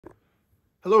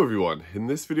Hello everyone, in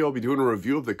this video I'll be doing a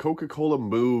review of the Coca-Cola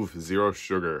Move Zero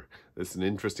Sugar. This is an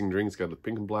interesting drink. It's got a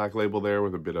pink and black label there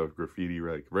with a bit of graffiti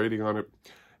writing on it.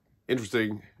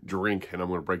 Interesting drink, and I'm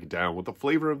going to break it down, what the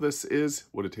flavor of this is,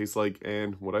 what it tastes like,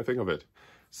 and what I think of it.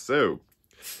 So,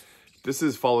 this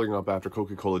is following up after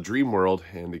Coca-Cola Dreamworld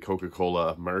and the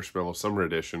Coca-Cola Marshmallow Summer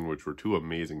Edition, which were two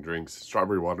amazing drinks,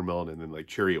 strawberry watermelon and then like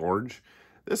cherry orange.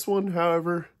 This one,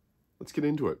 however, let's get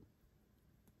into it.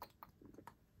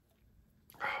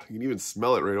 You can even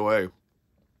smell it right away.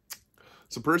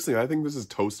 So personally, I think this is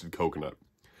toasted coconut.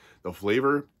 The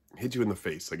flavor hits you in the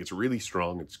face. Like, it's really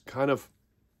strong. It's kind of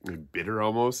like bitter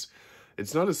almost.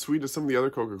 It's not as sweet as some of the other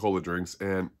Coca-Cola drinks.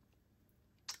 And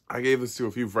I gave this to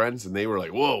a few friends and they were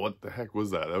like, whoa, what the heck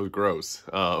was that? That was gross.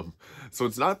 So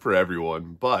it's not for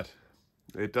everyone, but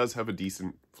it does have a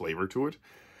decent flavor to it.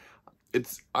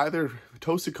 It's either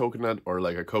toasted coconut or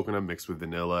like a coconut mixed with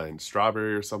vanilla and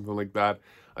strawberry or something like that.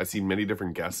 I've seen many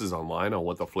different guesses online on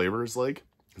what the flavor is like.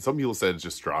 Some people said it's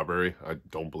just strawberry. I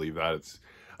don't believe that. It's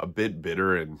a bit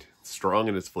bitter and strong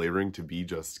in its flavoring to be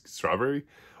just strawberry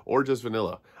or just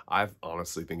vanilla. I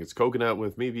honestly think it's coconut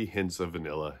with maybe hints of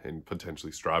vanilla and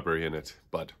potentially strawberry in it,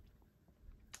 but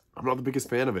I'm not the biggest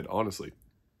fan of it, honestly.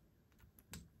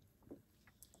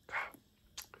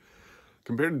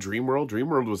 Compared to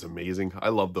Dreamworld was amazing. I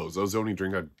love those. That was the only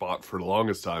drink I bought for the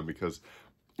longest time because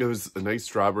it was a nice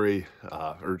strawberry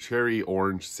or cherry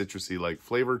orange citrusy like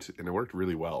flavor and it worked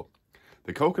really well.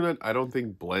 The coconut I don't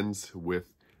think blends with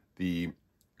the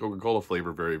Coca-Cola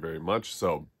flavor very, very much,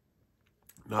 so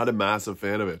not a massive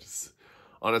fan of it.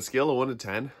 On a scale of 1 to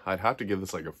 10, I'd have to give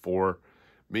this like a 4,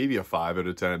 maybe a 5 out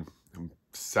of 10. I'm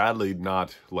sadly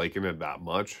not liking it that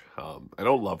much. I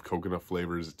don't love coconut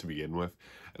flavors to begin with,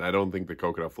 and I don't think the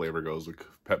coconut flavor goes with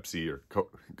Pepsi or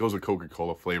goes with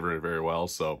Coca-Cola flavor very well.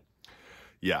 So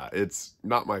yeah, it's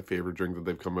not my favorite drink that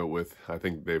they've come out with. I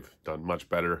think they've done much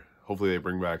better. Hopefully they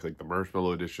bring back like the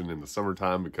marshmallow edition in the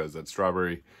summertime because that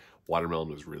strawberry watermelon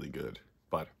was really good.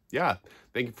 But yeah,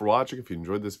 thank you for watching. If you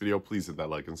enjoyed this video, please hit that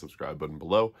like and subscribe button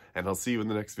below, and I'll see you in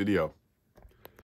the next video.